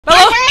Hello?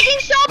 I'm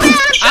lagging so bad.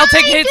 I'll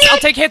take hits. I'll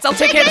take hits. I'll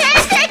take hits.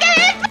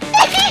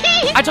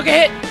 I took a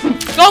hit.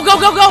 Go, go,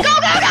 go, go. Go,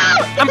 go,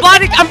 go. I'm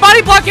body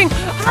blocking.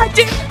 I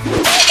did.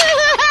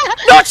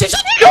 No, she's.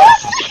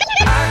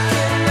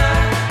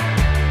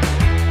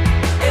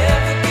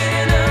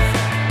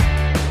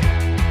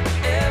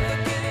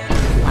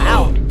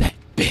 Wow, that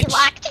bitch.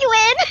 Locked you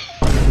in.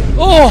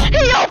 Oh.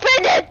 He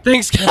opened it.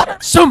 Thanks,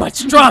 God. So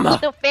much drama.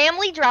 The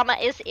family drama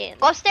is in.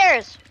 Go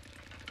upstairs.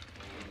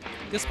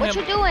 This What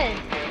you doing?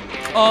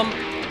 Hold on.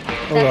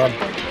 He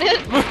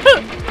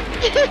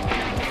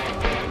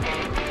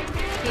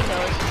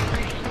knows.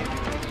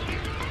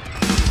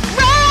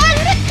 Run!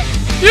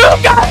 You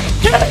gotta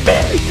get me!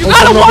 You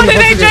gotta want it,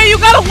 AJ! You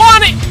gotta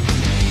want it!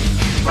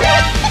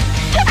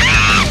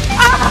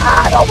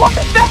 I don't want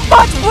it that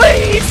much,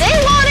 please! They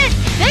want it!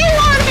 They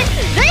want it!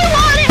 They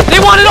want it! They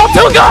want it all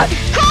too good!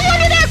 Crawl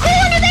under there!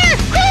 Crawl under there!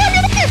 Crawl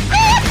under there!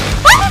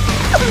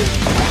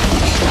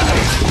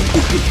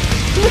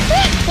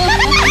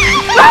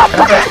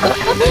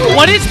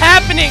 What is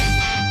happening?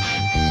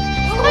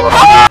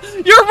 Ah,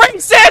 you're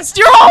racist!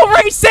 You're all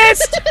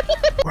racist!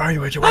 Where are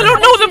you, AJ? I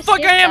don't know the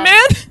fuck I am,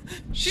 man!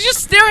 She's just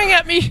staring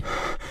at me!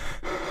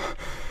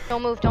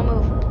 Don't move, don't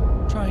move.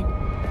 I'm trying.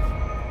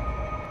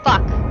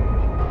 Fuck.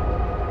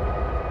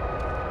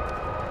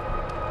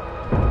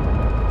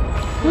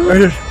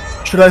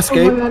 Should I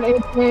escape?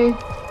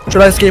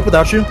 Should I escape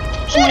without you?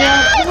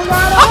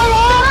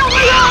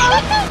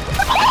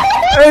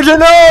 AJ,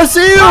 no, I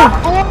see you!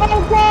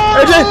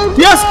 AJ,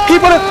 yes!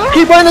 Keep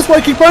running this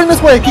way, keep running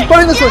this way, keep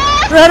running this way!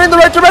 You're heading in the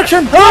right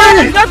direction!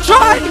 Hurry! I'm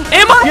trying!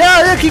 Am I?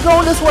 Yeah, keep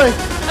going this way!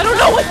 I don't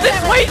know what this.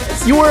 Wait!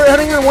 You were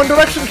heading in one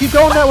direction, keep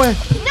going that way!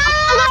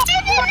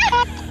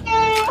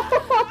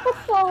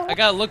 I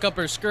gotta look up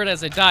her skirt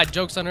as I died.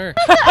 Joke's on her.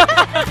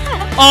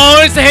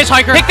 Oh, it's the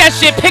hitchhiker. Pick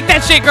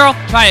that shit, girl.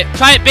 Try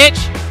it, bitch.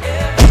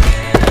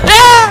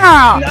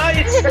 Yeah!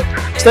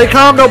 Nice! Stay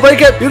calm, don't break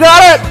it! You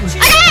got it!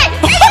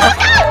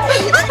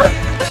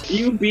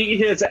 You beat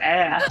his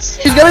ass.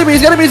 He's getting me,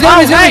 he's getting me, he's getting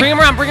me, he's getting me! Bring him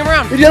around, bring him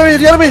around. He's getting me,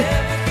 he's getting me!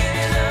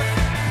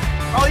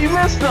 Oh, you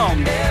missed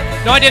him!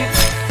 No, I didn't.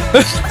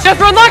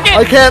 Just unlock it!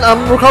 I can't,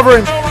 I'm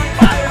recovering.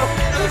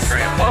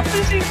 What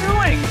is he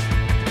doing?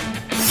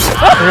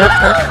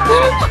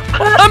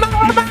 I'm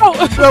out!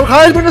 No,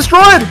 Kai's been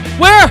destroyed!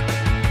 Where?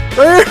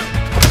 Right here!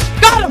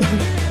 Got him!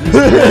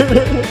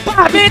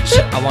 Bye, bitch!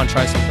 I wanna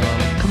try something on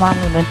him. Come on,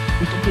 Lumen.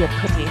 You can be a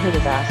pussy, hit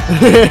his ass.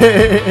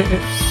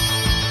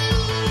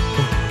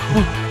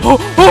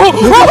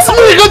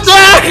 Sneak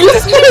attack!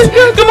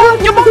 Come on!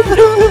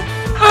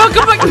 Oh,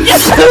 come on!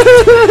 Yes!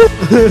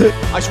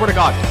 I swear to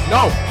God,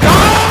 no!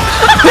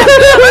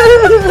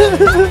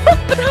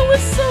 That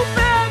was so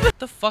bad! What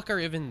the fuck are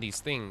even these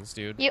things,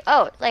 dude?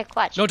 Like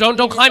watch. No,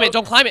 don't climb it,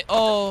 don't climb it!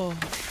 Oh.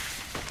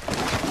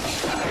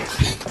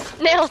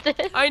 Nailed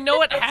it. I know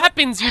what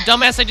happens, you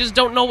dumbass, I just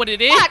don't know what it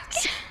is. Fuck.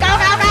 Go,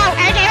 go, go!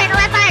 AJ, hit the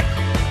red button!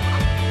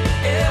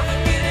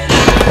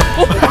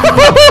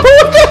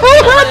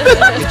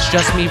 It's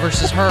just me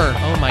versus her.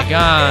 Oh my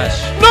gosh.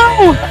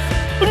 No!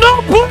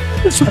 No,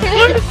 please!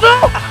 Please,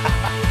 no!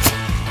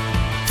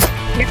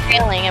 You're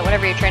failing at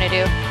whatever you're trying to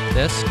do.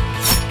 This?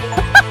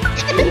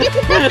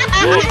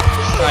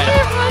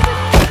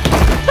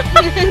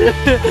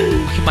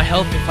 My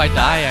health, if I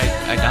die,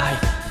 I die.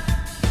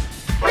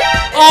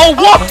 Oh,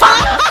 what?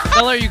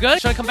 Bella, are you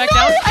good? Should I come back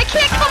down? I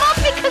can't come up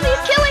because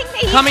he's killing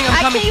me. I'm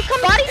coming. Can you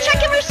come body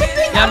check him or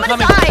something? Yeah, I'm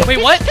coming. Die. Wait,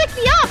 He what? can pick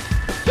me up.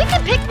 He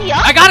can pick me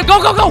up. I got it.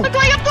 Go, go, go. I'm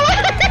going up the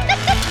ladder.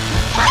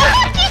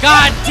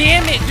 God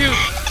damn it, dude.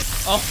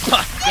 Oh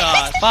my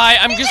god. Bye.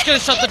 I'm just gonna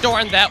shut the door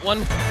on that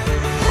one.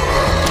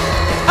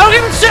 I don't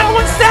give a shit.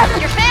 One step.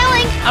 You're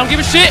failing. I don't give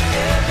a shit.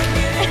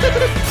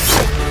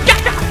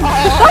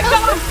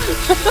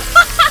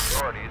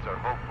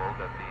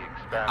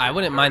 I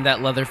wouldn't mind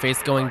that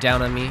Leatherface going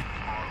down on me.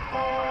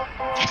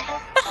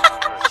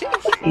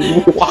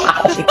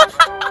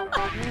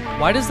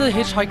 Why does the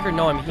hitchhiker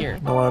know I'm here?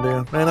 No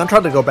idea. Man, I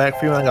tried to go back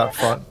for you and I got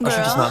fucked. I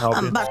should just not help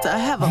I'm you. about to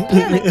have a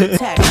panic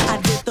attack. I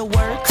did the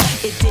work,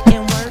 it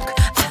didn't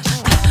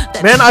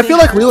work. Man, I feel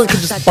like Leland could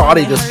just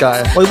body this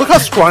guy. Like, look how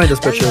scrawny this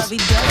bitch is.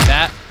 Like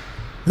that?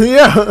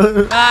 Yeah.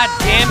 God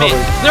damn it.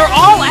 They're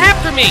all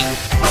after me.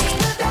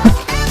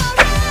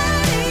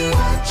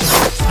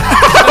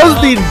 That was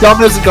the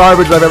dumbest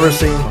garbage I've ever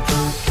seen.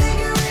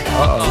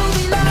 Uh-oh.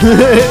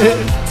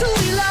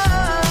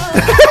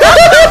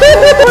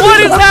 What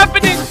is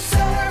happening?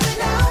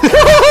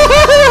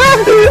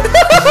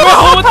 Bro,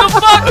 what the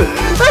fuck?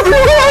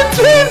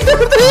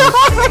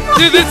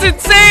 Dude, this is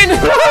insane.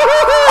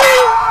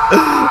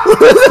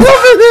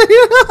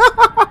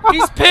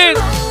 He's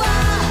pissed.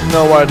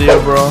 No idea,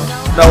 bro.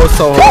 That was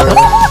so hard.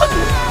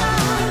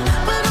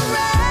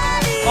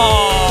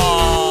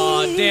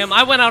 Oh, damn.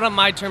 I went out on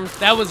my terms.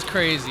 That was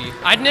crazy.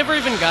 I never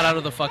even got out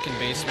of the fucking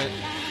basement.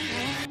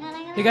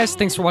 Hey guys,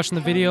 thanks for watching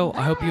the video.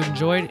 I hope you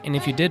enjoyed. And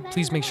if you did,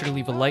 please make sure to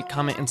leave a like,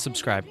 comment, and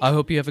subscribe. I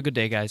hope you have a good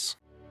day, guys.